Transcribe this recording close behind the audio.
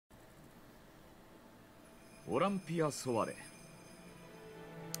Olympia Soiree.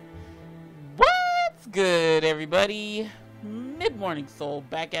 What's good, everybody? Mid-morning soul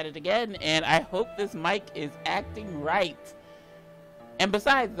back at it again, and I hope this mic is acting right. And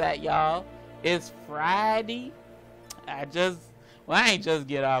besides that, y'all, it's Friday. I ain't just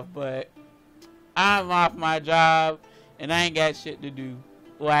get off, but I'm off my job, and I ain't got shit to do.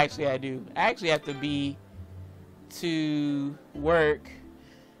 Well, actually, I do. I actually have to be to work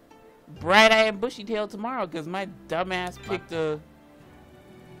bright-eyed and bushy-tailed tomorrow because my dumbass picked a...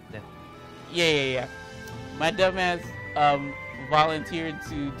 Yeah. My dumbass volunteered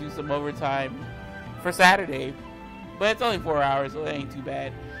to do some overtime for Saturday, but it's only 4 hours, so it ain't too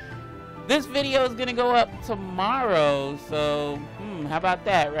bad. This video is gonna go up tomorrow, so how about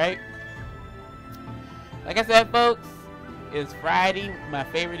that, right? Like I said, folks, it's Friday, my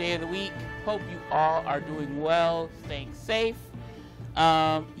favorite day of the week. Hope you all are doing well, staying safe.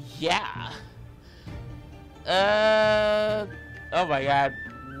 Yeah. Oh my god,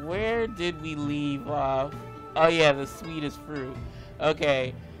 where did we leave off? Oh yeah, the sweetest fruit.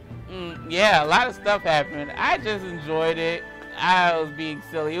 Okay. Yeah, a lot of stuff happened. I just enjoyed it. I was being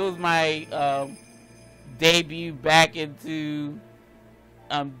silly. It was my debut back into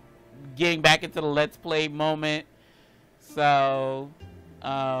getting back into the Let's Play moment. So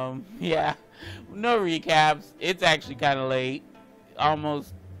yeah, no recaps. It's actually kind of late,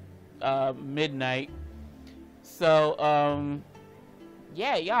 almost midnight. So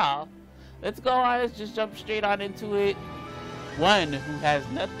yeah, y'all, let's go on. Let's just jump straight on into it. One who has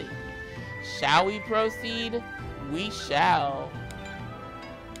nothing. Shall we proceed? We shall.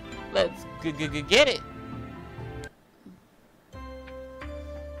 Let's get it.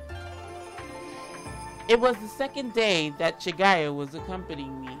 It was the second day that Chigaya was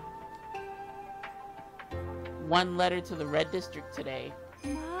accompanying me. One letter to the Red District today.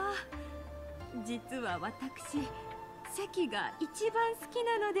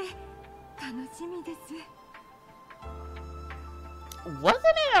 Wasn't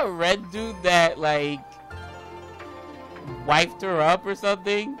it a red dude that, like, wifed her up or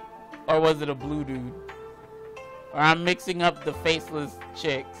something? Or was it a blue dude? Or I'm mixing up the faceless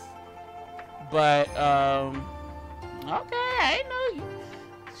chicks. But, okay, I know you.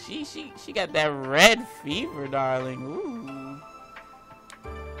 She got that red fever, darling. Ooh.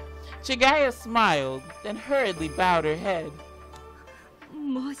 Chigaya smiled, then hurriedly bowed her head.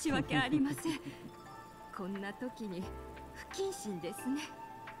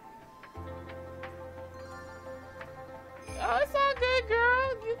 Oh, it's all good,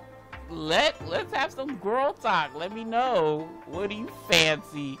 girl. Let's have some girl talk. Let me know. What do you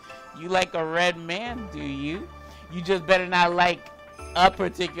fancy? You like a red man, do you? You just better not like a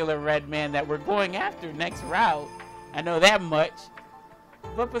particular red man that we're going after next route. I know that much.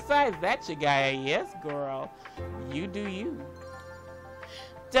 But besides that, Chigaya, yes, girl. You do you.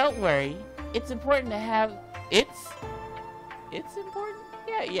 Don't worry. It's important to have... It's important?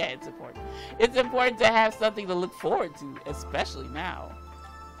 Yeah, it's important. It's important to have something to look forward to, especially now.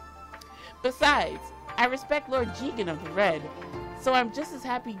 Besides, I respect Lord Jigen of the Red, so I'm just as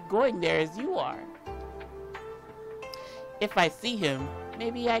happy going there as you are. If I see him,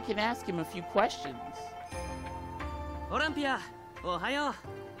 maybe I can ask him a few questions. Olympia, ohayo.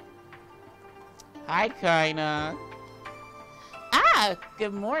 Hi, Kaina. Ah,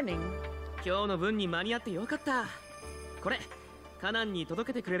 good morning.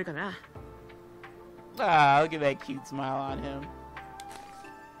 Ah, look at that cute smile on him.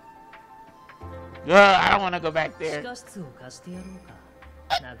 I don't want to go back there.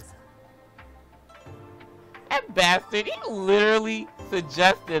 That bastard, he literally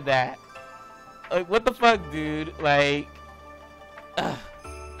suggested that. Like, what the fuck, dude? Like,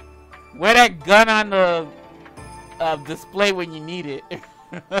 wear that gun on the display when you need it.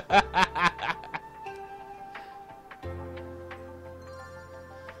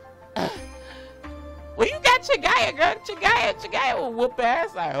 Well, you got Chigaya, girl. Chigaya will whoop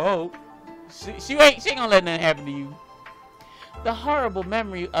ass, I hope. She ain't gonna let nothing happen to you. The horrible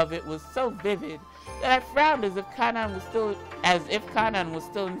memory of it was so vivid that I frowned as if Kanan was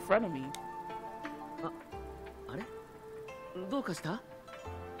still in front of me.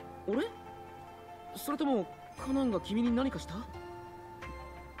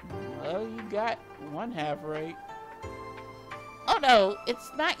 Well, you got one half right. Oh no,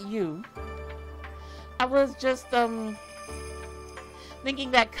 it's not you. I was just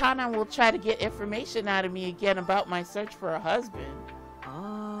thinking that Kanan will try to get information out of me again about my search for a husband.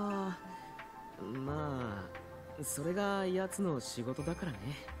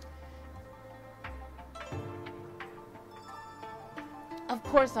 Of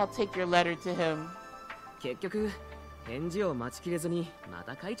course I'll take your letter to him. 結局返事を待ちきれずにま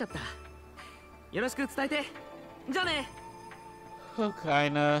た書いちゃった。よろしく伝えて。じゃあね。Oh,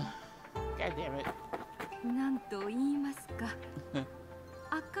 Kaina. God damn it. なんと言いますか。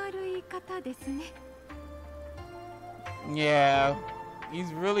明るい方ですね。Yeah,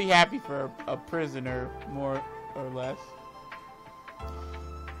 he's really happy for a prisoner, more or less.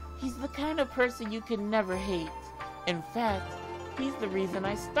 He's the kind of person you can never hate. In fact, he's the reason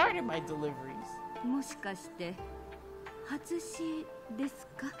I started my deliveries. もしかして初しです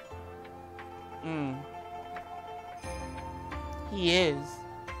か？He is.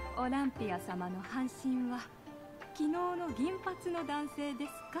 オランピア様の半身は昨日の銀髪の男性で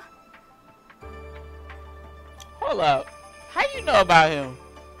すか？ Hold up. How do you know about him?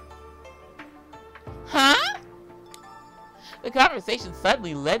 Huh? The conversation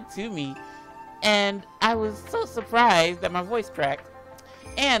suddenly led to me, and I was so surprised that my voice cracked,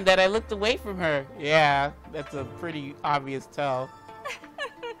 and that I looked away from her. Yeah, that's a pretty obvious tell.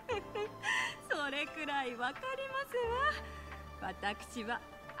 それくらいわかりますわ。私は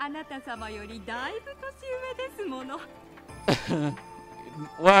あなた様よりだいぶ年上ですもの。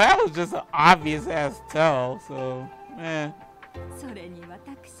Well, that was just an obvious ass tell, so, eh. それに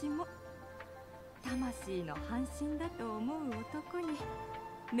私も魂の半身だと思う男に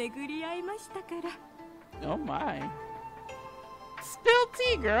巡り合いましたから。Oh my. Spill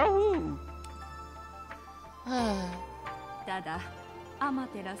tea, girl. ただ、アマ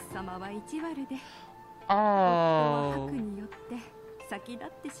テラス様は意地悪で、夫 Oh. は白によって先立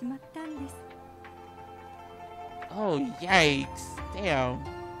ってしまったんです。Oh, yikes. Damn.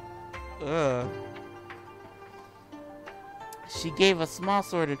 Ugh. She gave a small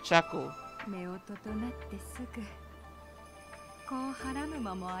sort of chuckle. 夫婦となってすぐ、子をはらぬ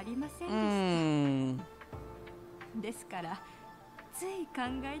間もありませんでした。ですから、つい考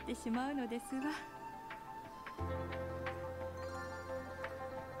えてしまうのですわ。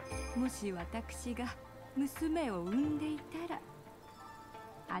もし私が娘を産んでいたら、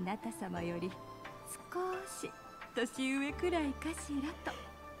あなた様より少し年上くらいかしらと。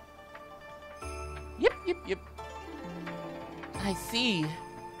Yep. I see.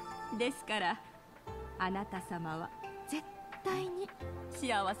 ですから、あなた様は絶対に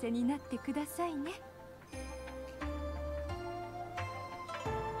幸せになってくださいね。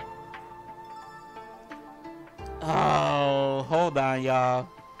Oh, hold on, y'all.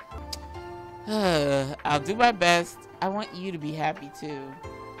 I'll do my best. I want you to be happy too.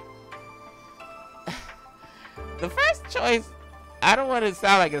 The first choice, I don't want to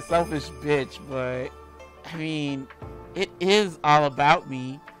sound like a selfish bitch, but I mean, it is all about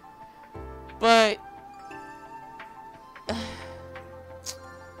me. But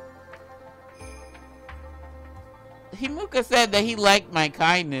Himuka said that he liked my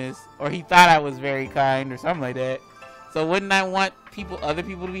kindness, or he thought I was very kind, or something like that. So wouldn't I want other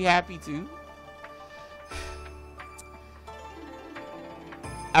people to be happy too?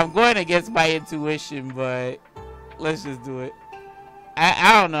 I'm going against my intuition, but let's just do it.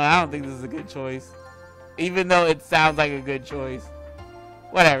 I don't know. I don't think this is a good choice, even though it sounds like a good choice.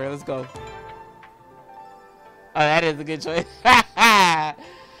 Whatever. Let's go. Oh, that is a good choice.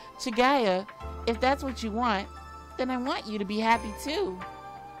 Chigaya, if that's what you want, then I want you to be happy too.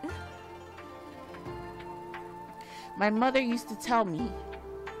 My mother used to tell me,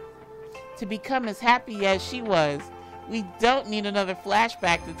 to become as happy as she was, we don't need another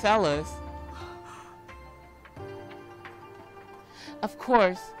flashback to tell us. Of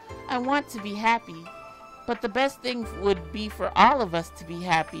course, I want to be happy, but the best thing would be for all of us to be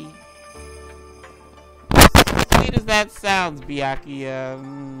happy. Sweet as that sounds, Byakuya,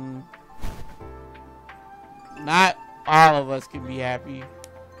 not all of us can be happy.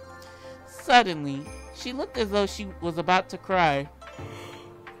 Suddenly, she looked as though she was about to cry.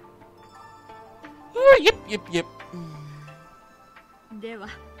 Oh, yep. では、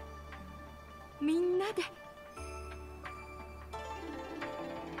みんなで。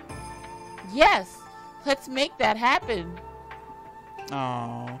Yes, let's make that happen.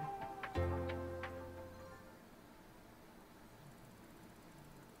 Oh.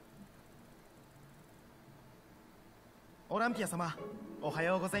 オランピア様、おは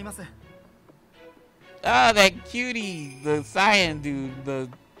ようございます。Oh, that cutie, the cyan dude, the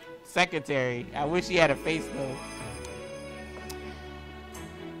secretary. I wish he had a face though.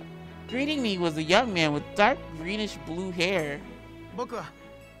 Greeting me was a young man with dark greenish blue hair. 僕は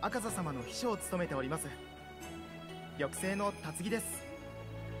赤座様の秘書を務めております。玉星の辰木です。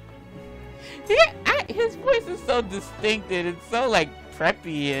His voice is so distinct and it's so like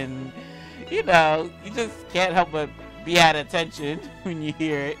preppy and you know, you just can't help but be at attention when you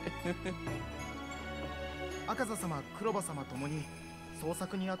hear it. 赤座様、黒羽様ともに捜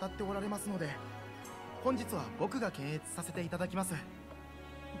索に当たっておられますので、本日は僕が検閲させていただきます。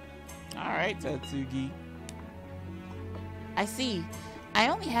 Alright, Tatsugi. I see. I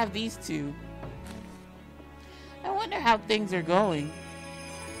only have these two. I wonder how things are going.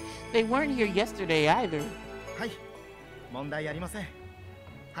 They weren't here yesterday either. はい、問題ありません。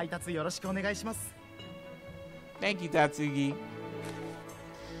配達よろしくお願いします。 Thank you, Tatsugi.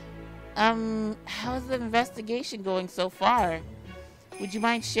 How's the investigation going so far? Would you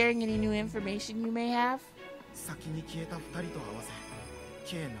mind sharing any new information you may have? 先に消えた2人と合わせ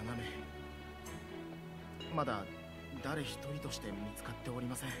計7名。まだ誰一人として見つかっており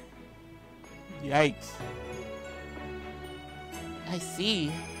ません。 Yikes. I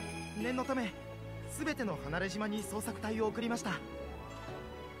see. 念のため全ての離れ島に捜索隊を送りました。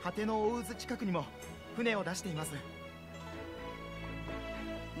果ての大渦近くにも船を出しています。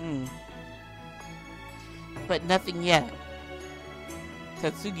 But nothing yet.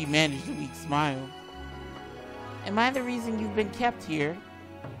 Tatsugi managed a weak smile. Am I the reason you've been kept here?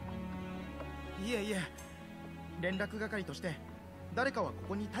 いえいえ、連絡係として誰かはこ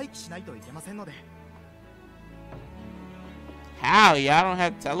こに待機しないといけませんので。 How? Yeah, I don't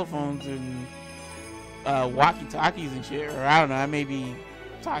have telephones and walkie-talkies and shit. Or I don't know, I may be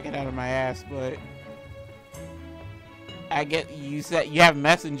talking out of my ass, but I get you said you have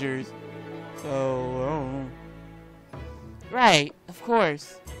messengers, so I don't know. Right, of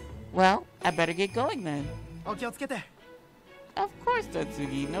course. Well, I better get going then. お気をつけて。 Of course,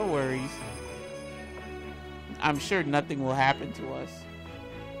 Tatsugi, no worries. I'm sure nothing will happen to us.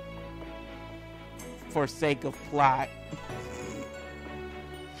 For sake of plot.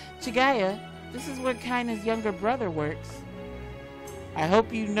 Chigaya, this is where Kaina's younger brother works. I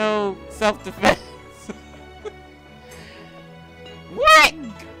hope you know self-defense. What?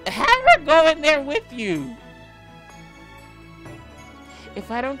 Have her go in there with you. If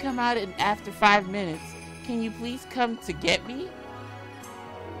I don't come out in after 5 minutes, can you please come to get me?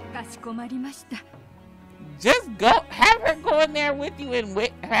 かしこまりました。 Just go, have her go in there with you and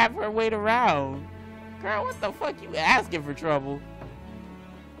wait, have her wait around. Girl, what the fuck you asking for trouble?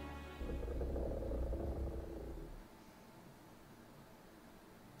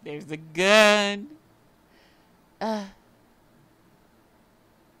 There's the gun.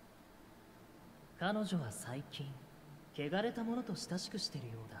 彼女は最近汚れたものと親しくしている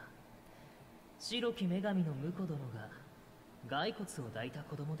ようだ。白き女神の婿殿が骸骨を抱いた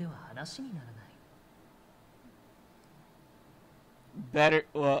子供では話にならない。 Better,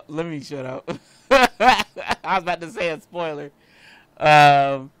 well, let me shut up. I was about to say a spoiler.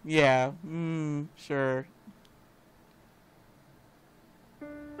 Yeah, sure.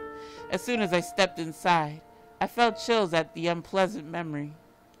 As soon as I stepped inside, I felt chills at the unpleasant memory.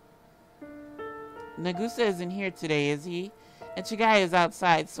 Nagusa isn't here today, is he? And Chigaya is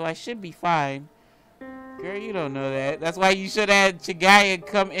outside, so I should be fine. Girl, you don't know that. That's why you should have Chigaya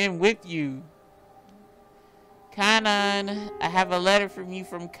come in with you. Kaina, I have a letter from you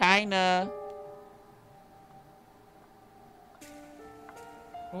from Kaina.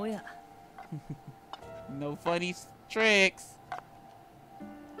 Oh yeah. No funny tricks.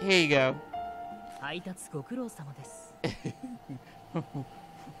 Here you go. 配達ご苦労様です。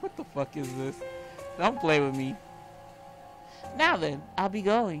 What the fuck is this? Don't play with me. Now then, I'll be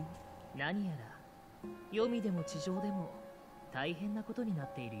going. 何やら黄泉でも地上でも大変なことにな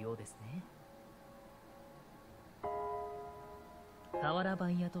っているようですね。俵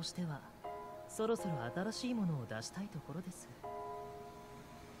番屋としてはそろそろ新しいものを出したいところです。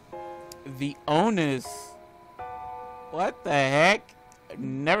 The onus. What the heck?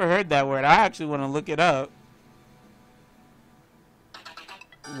 Never heard that word. I actually want to look it up.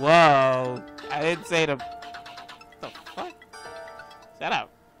 Whoa. I didn't say the fuck? Shut up.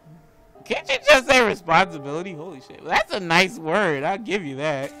 Can't you just say responsibility? Holy shit. That's a nice word. I'll give you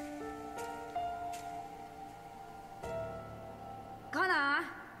that. かな、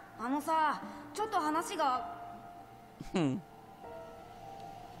あのさ、ちょっと話が。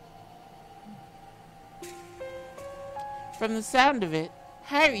From the sound of it,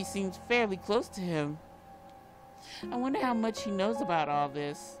 Harry seems fairly close to him. I wonder how much he knows about all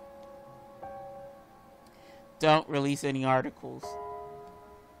this. Don't release any articles.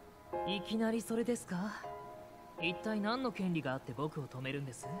 いきなりそれですか？一体何の権利があって僕を止めるん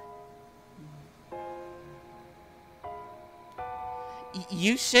です？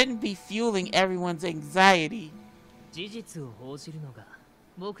 You shouldn't be fueling everyone's anxiety. 事実を報じるのが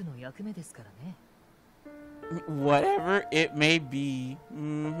僕の役目ですからね。 Whatever it may be.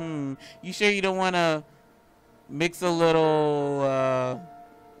 You sure you don't want to mix a little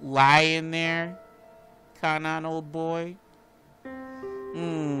lie in there? Kanan, old boy.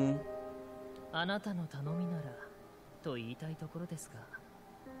 あなたの頼みならと言いたいところですが、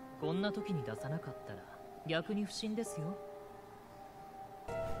こんな時に出さなかったら逆に不審ですよ。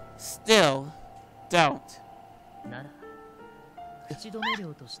Still, don't. なら口止め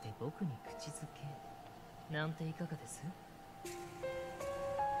料として僕に口づけなんていかがです？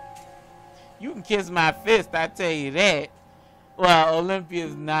 You can kiss my fist, I tell you that. Well, Olympia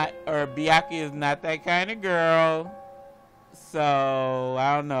is not, or Byakuya is not that kind of girl. So,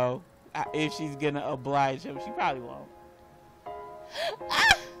 I don't know if she's gonna oblige him. She probably won't.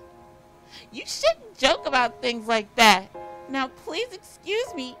 Ah! You shouldn't joke about things like that. Now, please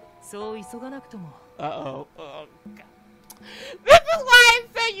excuse me. そう急がなくとも。 Uh-oh. Oh, God. This is why I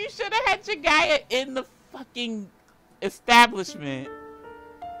said you should have had Chigaya in the fucking establishment.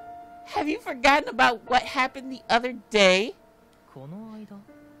 Have you forgotten about what happened the other day? この間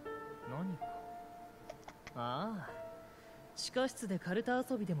何か。ああ、地下室でカルタ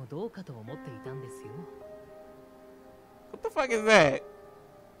遊びでもどうかと思っていたんですよ。What the fuck is that?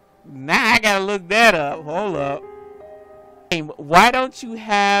 Now I gotta look that up. Hold up. Hey, why don't you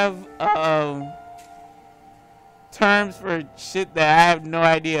have terms for shit that I have no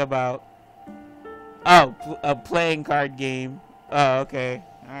idea about? Oh, a playing card game. Oh, okay.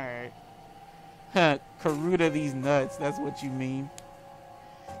 Alright. Huh, Karuta these nuts. That's what you mean.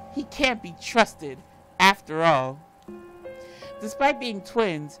 He can't be trusted, after all. Despite being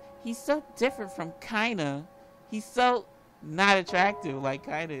twins, he's so different from Kaina. He's so not attractive like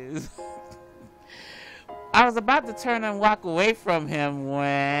Kaina is. I was about to turn and walk away from him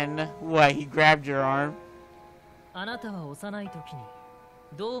when... What, he grabbed your arm? あなたは幼い時に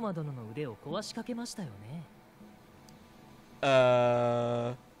ドーマ殿の腕を壊しかけましたよね。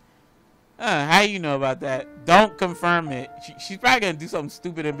How you know about that? Don't confirm it. She's probably gonna do something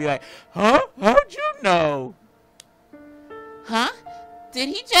stupid and be like, huh? How'd you know? Huh? Did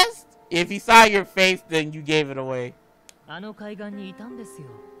he just... If he saw your face, then you gave it away. あの海岸にいたんですよ。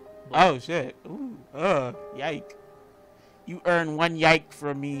Oh, shit. Ooh, yike. You earn 1 yike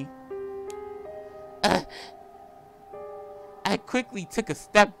from me. I quickly took a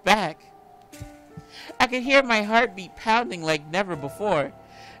step back. I could hear my heartbeat pounding like never before.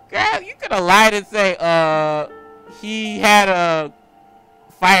 Girl, you could have lied and say, he had a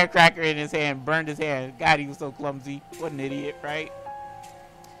firecracker in his hand, burned his hand. God, he was so clumsy. What an idiot, right?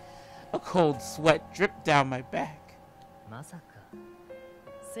 A cold sweat dripped down my back. まさか、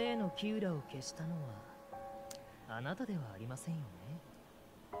生のキウラを消したのはあなたではありませんよね。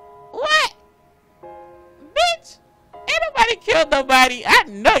What? Bitch! Ain't nobody killed nobody. I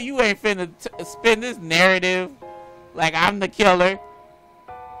know you ain't finna spin this narrative like I'm the killer.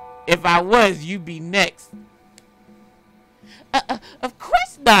 If I was, you'd be next. Of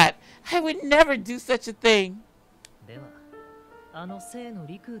course not. I would never do such a thing. では、あの生の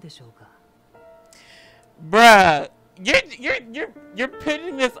リクでしょうか。Bruh, you're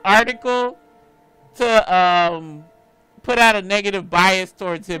putting this article to put out a negative bias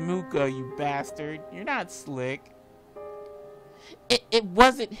towards Himuka, you bastard. You're not slick. It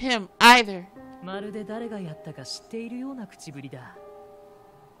wasn't him either. まるで誰がやったか知っているような口ぶりだ。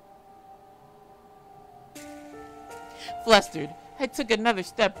Flustered, I took another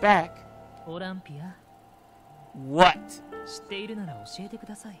step back. オランピア。What? 知っているなら教えてく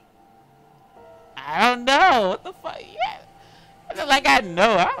ださい。I don't know. What the fuck? Yeah. It's like I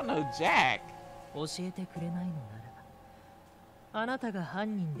know. I don't know Jack. 教えてくれないのなら、あなたが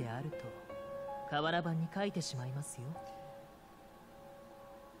犯人であると瓦版に書いてしまいますよ。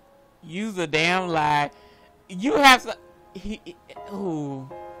Use a damn lie. You have some... Ooh.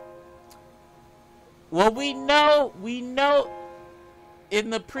 Well, we know in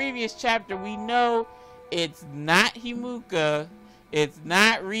the previous chapter, we know it's not Himuka, it's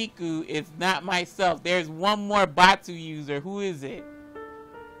not Riku, it's not myself. There's one more Batsu user. Who is it?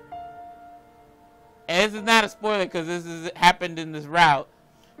 And this is not a spoiler because this is happened in this route.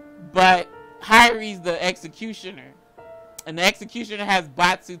 But Hyri's the executioner. And the executioner has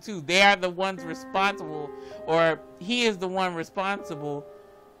Batsu too. They are the ones responsible, or he is the one responsible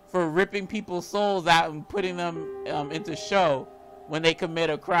for ripping people's souls out and putting them into show when they commit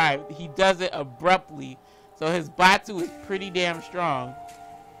a crime. He does it abruptly. So his Batsu is pretty damn strong.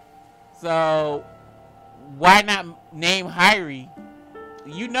 So why not name Hyri?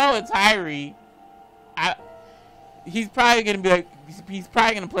 You know it's Hyri. He's probably gonna be like, he's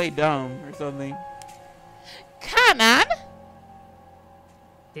probably gonna play dumb or something. Kanan?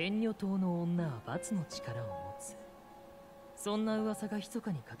 天女島の女は罰の力を持つ。そんな噂が密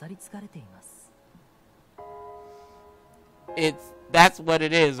かに語り継がれています。That's what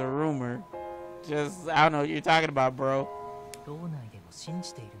it is, a rumor. Just, I don't know what you're talking about, bro. 道内でも信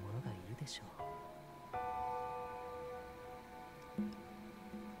じている者がいるでしょう。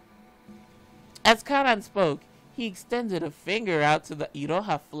 As Kanan spoke, he extended a finger out to the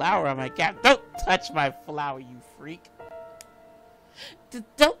Iroha flower on my cap. Don't touch my flower, you freak.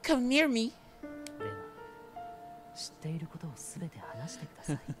 Don't come near me. では、知っていることをすべて話してくだ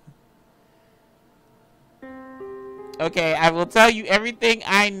さい。 Okay, I will tell you everything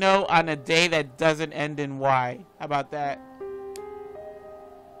I know on a day that doesn't end in Y. How about that?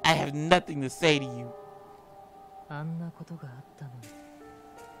 I have nothing to say to you. あんなことがあったのに、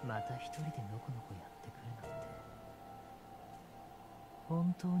また一人でのこのこやってくるなんて。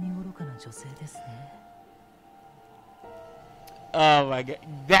本当に愚かな女性ですね。 Oh my god.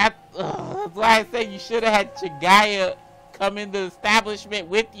 That's why I said you should have had Chigaya come in the establishment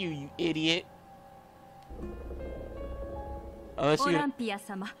with you, you idiot. オランピア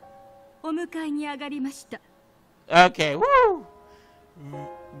様、お迎えに上がりました。 Okay, woo!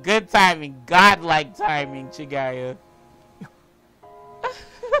 Good timing, godlike timing, Chigaya.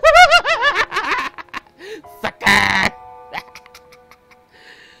 Sucker!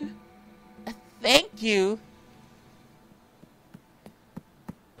 Thank you.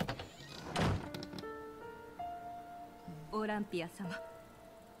 オランピア様、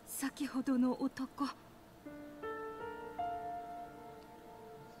先ほどの男。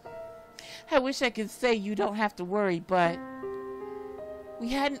 I wish I could say you don't have to worry, but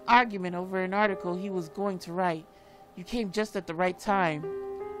we had an argument over an article he was going to write. You came just at the right time.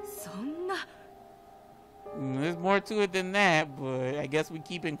 そんな。 There's more to it than that, but I guess we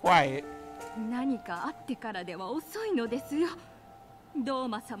keep it quiet. 何かあってからでは遅いのですよ。ドー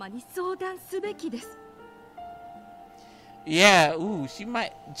マ様に相談すべきです。 Yeah, ooh,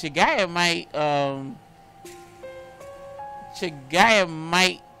 Chigaya might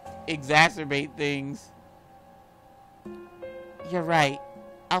exacerbate things. You're right.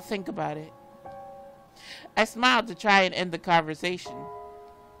 I'll think about it. I smiled to try and end the conversation.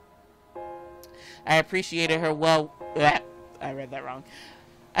 I appreciated her I read that wrong.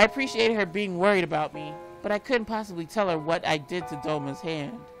 I appreciated her being worried about me, but I couldn't possibly tell her what I did to Doma's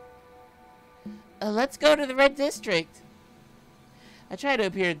hand. Let's go to the Red District. I tried to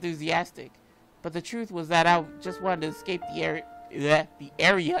appear enthusiastic, but the truth was that I just wanted to escape the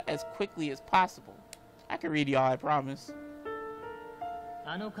area as quickly as possible. I can read y'all, I promise.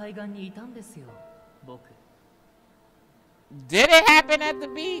 あの海岸にいたんですよ、僕。 Did it happen at the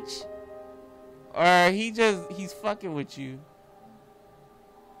beach? Or he's fucking with you?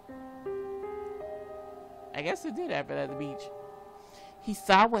 I guess it did happen at the beach. He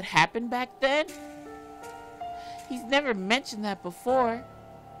saw what happened back then? He's never mentioned that before.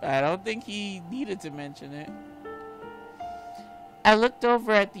 I don't think he needed to mention it. I looked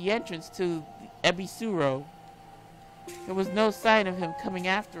over at the entrance to Ebisuro. There was no sign of him coming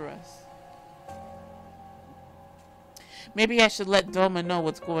after us. Maybe I should let Doma know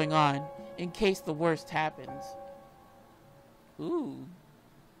what's going on, in case the worst happens. Ooh.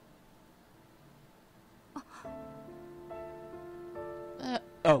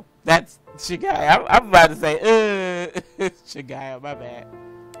 Oh, that's Shigaya. I'm about to say, Shigaya, my bad.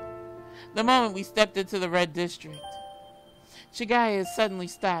 The moment we stepped into the Red District, Shigaya suddenly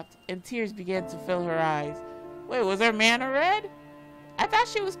stopped, and tears began to fill her eyes. Wait, was her man a red? I thought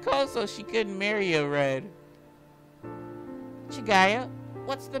she was cold, so she couldn't marry a red. Shigaya,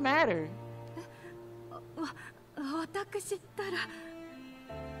 what's the matter? 私ったら。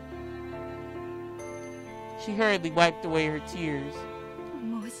 She hurriedly wiped away her tears.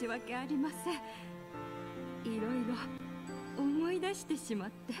 申し訳ありません。いろいろ思い出してしま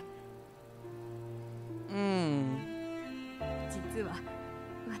って。実は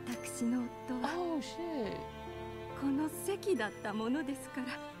私の夫は Oh shit. この席だったものですから。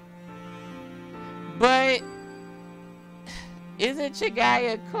 But isn't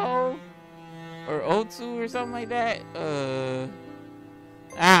Chigaya Ko or Otsu or something like that?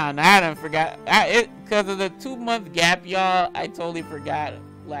 I don't know. I done forgot. Because of the 2-month gap, y'all, I totally forgot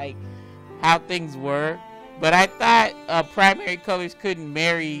like how things were. But I thought primary colors couldn't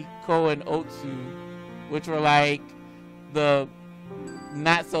marry Ko and Otsu, which were like the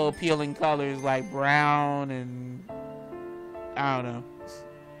not so appealing colors like brown and I don't know.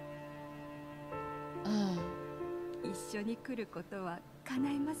 一緒に来ることは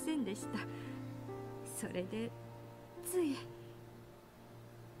叶いませんでした。それでつい。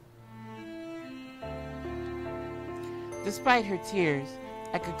 Despite her tears,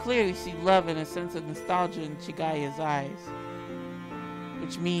 I could clearly see love and a sense of nostalgia in Chigaya's eyes.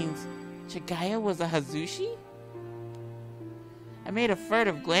 Which means Chigaya was a Hazushi? I made a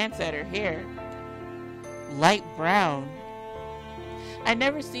furtive glance at her hair. light brown. I'd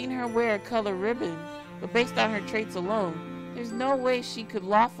never seen her wear a color ribbon, but based on her traits alone, there's no way she could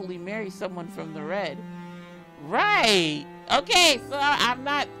lawfully marry someone from the red. Right! Okay, so I'm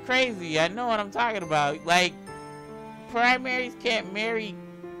not crazy. I know what I'm talking about. Like, primaries can't marry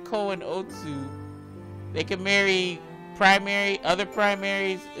Ko and Otsu. They can marry other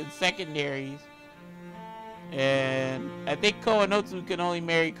primaries and secondaries. And I think Ko and Otsu can only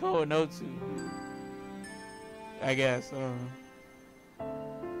marry Ko and Otsu. I guess.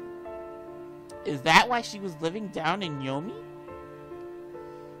 Is that why she was living down in Yomi?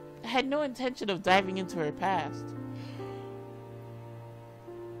 I had no intention of diving into her past.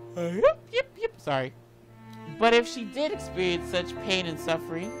 Yep, sorry. But if she did experience such pain and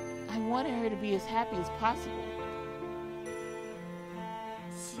suffering, I wanted her to be as happy as possible.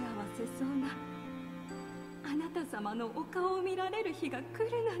 幸せそうなあなた様のお顔を見られる日が来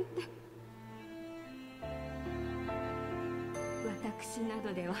るなんて。私な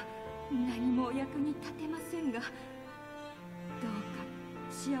どでは何もお役に立てませんが、どうか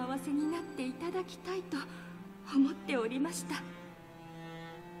幸せになっていただきたいと思っておりました。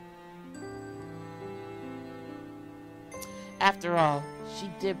After all, she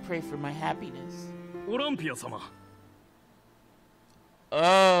did pray for my happiness. オランピア様。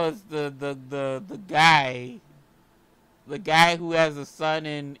 Oh, it's the guy. The guy who has a son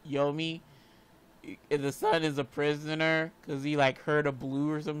in Yomi. And the son is a prisoner because he like heard a blue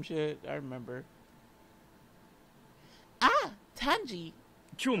or some shit. I remember. Ah, Tanji.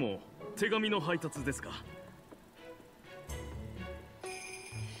 今日も手紙の配達ですか?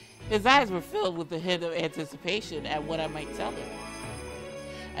 His eyes were filled with a hint of anticipation at what I might tell him.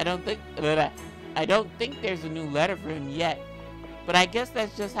 I don't think there's a new letter for him yet, but I guess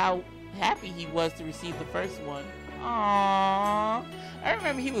that's just how happy he was to receive the first one. Aww. I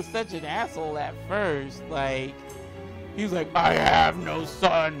remember he was such an asshole at first. Like, he was like, I have no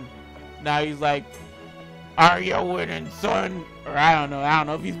son. Now he's like, are you winning, son? Or I don't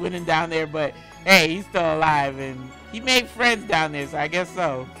know if he's winning down there, but hey, he's still alive and he made friends down there, so I guess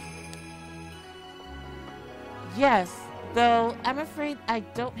so. Yes, though I'm afraid I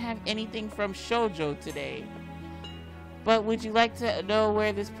don't have anything from Shoujo today. But would you like to know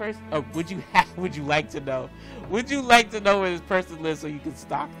where this person? Oh, would you like to know? Would you like to know where this person lives so you can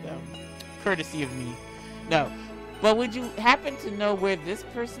stalk them? Courtesy of me. No. But would you happen to know where this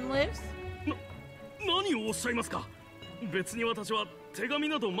person lives? 何をおっしゃいますか? 別に私は手紙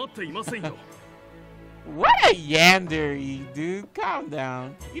など待っていませんよ。 What a yander, you dude. Calm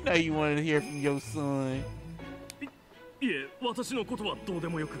down. You know you want to hear from your son. いえ、私のことはどうで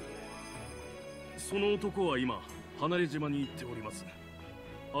もよく。その男は今離れ島に行っております。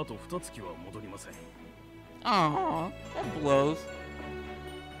あと2月は戻りません。 Aww, that blows.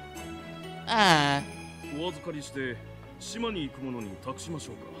 Ah. お預かりして島に行く者に託しまし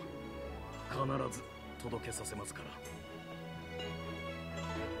ょうか。必ず届けさせますから。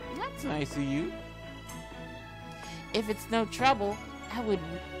 That's nice of you. If it's no trouble, I would.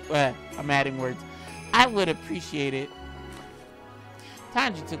 I'm adding words. I would appreciate it.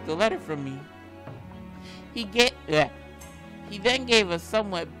 Tanji took the letter from me. He then gave a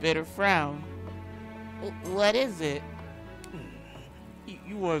somewhat bitter frown. What is it?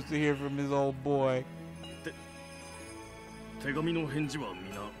 He wants to hear from his old boy. 手紙の返事は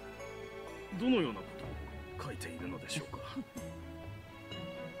皆どのようなことを書いているのでしょうか。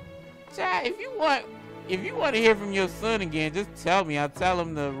 Chad, if you want to hear from your son again, just tell me. I'll tell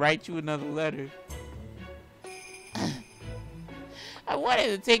him to write you another letter. I wanted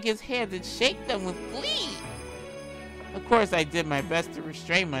to take his hands and shake them with glee. Of course, I did my best to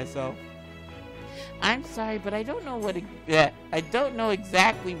restrain myself. I'm sorry, but I don't know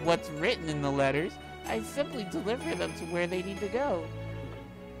exactly what's written in the letters. I simply deliver them to where they need to go.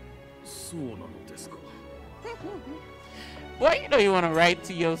 そうなのですか。 Well, you know you want to write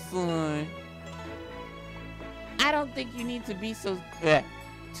to your son. I don't think you need to be so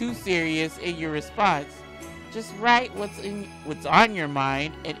too serious in your response. Just write what's on your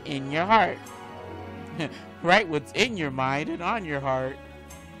mind and in your heart. Write what's in your mind and on your heart.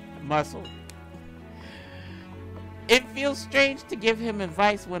 Muscle. It feels strange to give him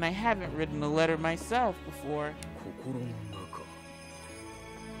advice when I haven't written a letter myself before. 心の中。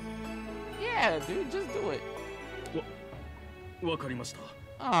 Yeah, dude, just do it. わかりました。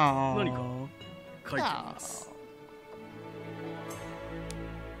 Oh. 何か書いています。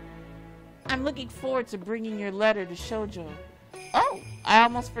 I'm looking forward to bringing your letter to Shoujo. Oh, I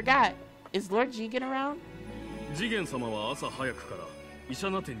almost forgot. Is Lord Jigen around? 次元様は朝早くから医者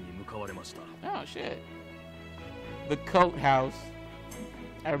名店に向かわれました。 Oh, shit. The coat house.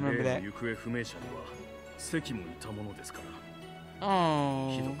 I remember that. 行方不明者には関もいたものですから、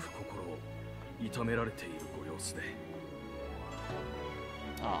Oh. ひどく心を痛められているご様子で。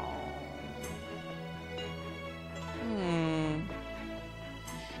Oh.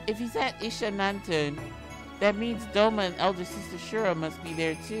 If he's at Ishananten, that means Doma and elder sister Shirou must be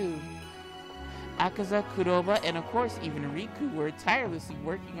there too. Akaza, Kuroba, and of course even Riku were tirelessly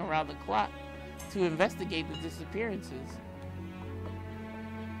working around the clock to investigate the disappearances.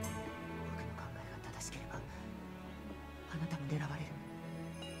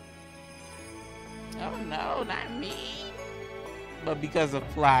 Oh no, not me. But because of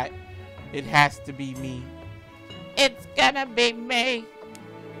plot, it has to be me. It's gonna be me.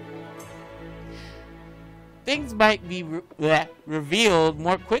 Things might be revealed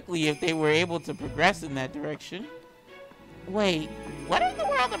more quickly if they were able to progress in that direction. Wait, what in the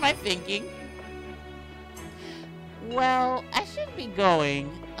world am I thinking? Well, I should be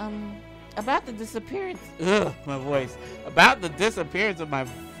going. About the disappearance. Ugh, my voice. About the disappearance of my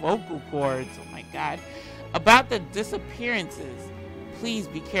vocal cords. Oh my god. About the disappearances. Please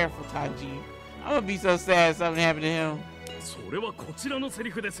be careful, Tanji. I'm gonna be so sad if something happened to him. それはこちらのセ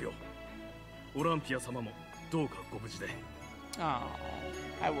リフですよ。オランピア様もどうかご無事で。Oh,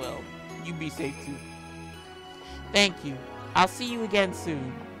 I will. You be safe too. Thank you. I'll see you again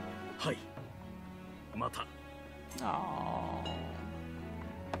soon. はい。また。Oh.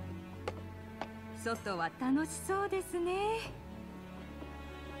 外は楽しそうですね。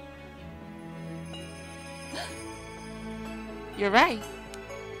You're right.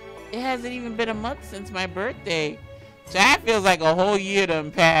 It hasn't even been a month since my birthday. So that feels like a whole year done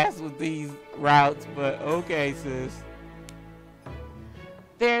passed with these routes, but okay, sis.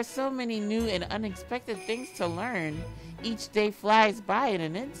 There are so many new and unexpected things to learn. Each day flies by in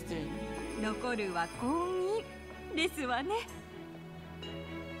an instant. 残るは婚姻ですわね。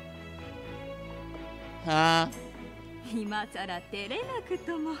Huh? 今さら照れなく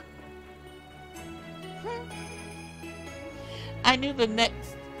とも。I knew the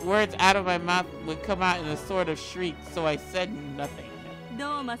next words out of my mouth would come out in a sort of shriek, so I said nothing. ド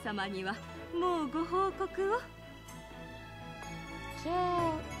ーマ様にはもうご報告を。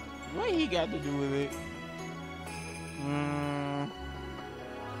Child, what he got to do with it? あ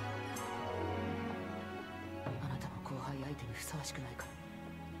なたの後輩相手にふさわしくないから。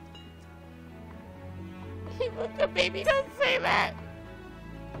Himuka, baby, don't say that.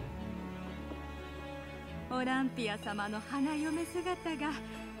 オランピア様の花嫁姿が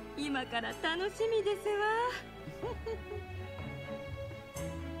今から楽しみですわ。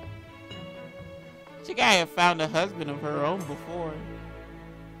Chigaya found a husband of her own before.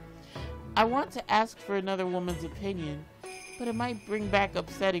 I want to ask for another woman's opinion, but it might bring back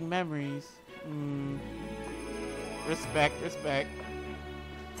upsetting memories. Respect, respect.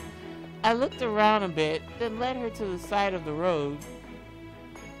 I looked around a bit, then led her to the side of the road.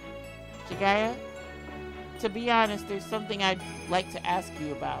 Chigaya, to be honest, there's something I'd like to ask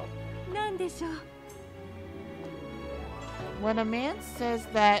you about. なんでしょう。When a man says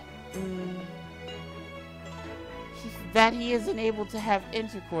that that he isn't able to have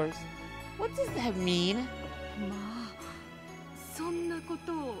intercourse, what does that mean? まあ、そんなこ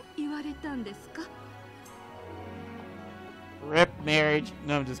とを言われたんですか？ Rip marriage.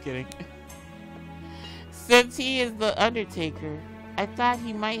 No, I'm just kidding. Since he is the Undertaker, I thought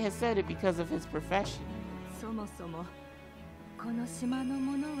he might have said it because of his profession. そもそもこの島の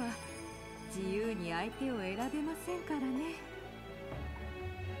者は自由に相手を選べませんからね。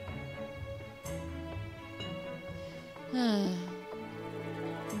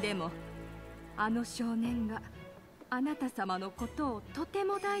でもあの少年があなた様のことをとて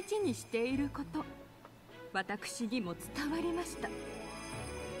も大事にしていること、私にも伝わりました。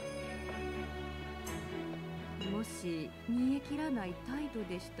もし煮え切らない態度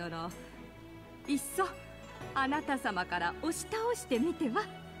でしたら、いっそあなた様から押し倒してみては。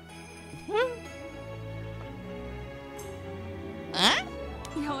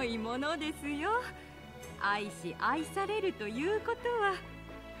良いものですよ。愛し愛されるということは。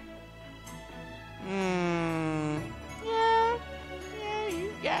Yeah,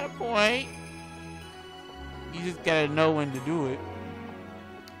 you got a point. You just gotta know when to do it.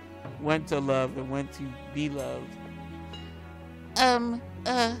 When to love and when to be loved.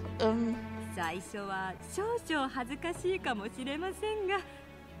 最初は少々恥ずかしいかもしれませんが、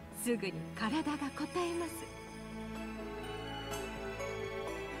すぐに体が答えます。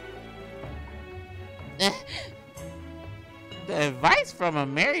The advice from a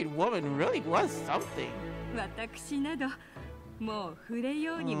married woman really was something. 私などもう触れ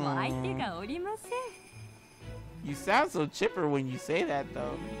ようにも相手がおりません。You sound so chipper when you say that,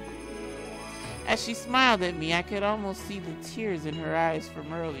 though. As she smiled at me, I could almost see the tears in her eyes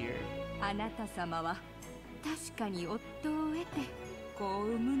from earlier. あなた様は確かに夫を得て子を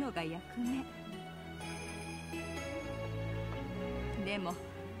産むのが役目。でも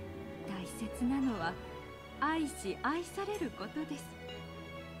大切なのは愛し愛されることです。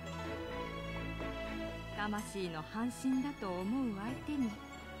魂の半身だと思う相手に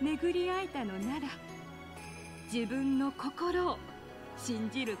巡り会えたのなら、自分の心を信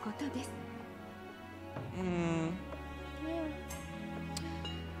じることです。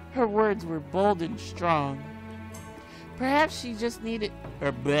Her words were bold and strong. Perhaps she just needed,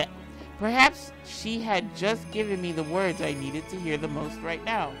 perhaps she had just given me the words I needed to hear the most right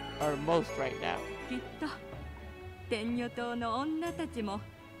now, or most right now. きっと天女島の女たちも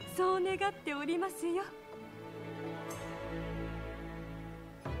そう願っておりますよ。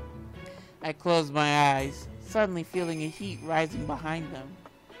I closed my eyes, suddenly feeling a heat rising behind them.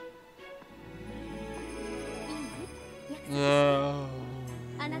 Oh.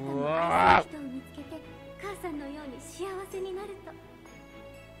 あなたも愛する人を見つけて母さんのように幸せになると。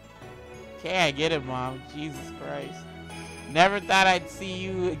 Okay, I get it, Mom. Jesus Christ. Never thought I'd see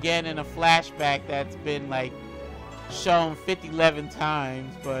you again in a flashback that's been like shown 11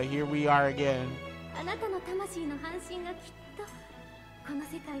 times, but here we are again. あなたの魂の半身がきっとこの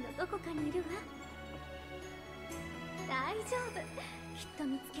世界のどこかにいるわ。大丈夫。きっと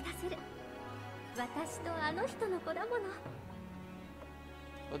見つけ出せる。私とあの人の子だもの。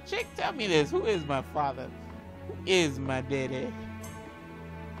 Well, chick, tell me this. Who is my father? Who is my daddy?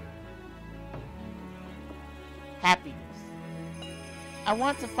 Happiness. I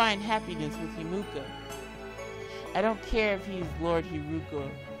want to find happiness with Himuka. I don't care if he's Lord Hiruko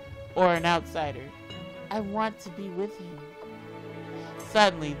or an outsider. I want to be with him.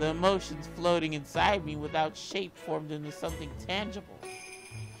 Suddenly, the emotions floating inside me without shape formed into something tangible.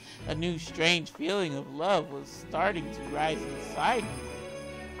 A new strange feeling of love was starting to rise inside me.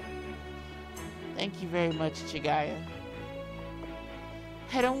 Thank you very much, Chigaya.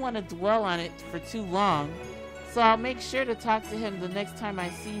 I don't want to dwell on it for too long, so I'll make sure to talk to him the next time I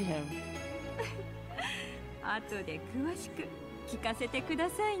see him. 後で詳しく聞かせてくだ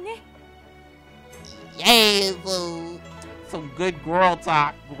さいね。Yay! Some good girl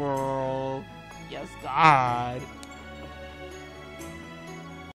talk, girl. Yes, God.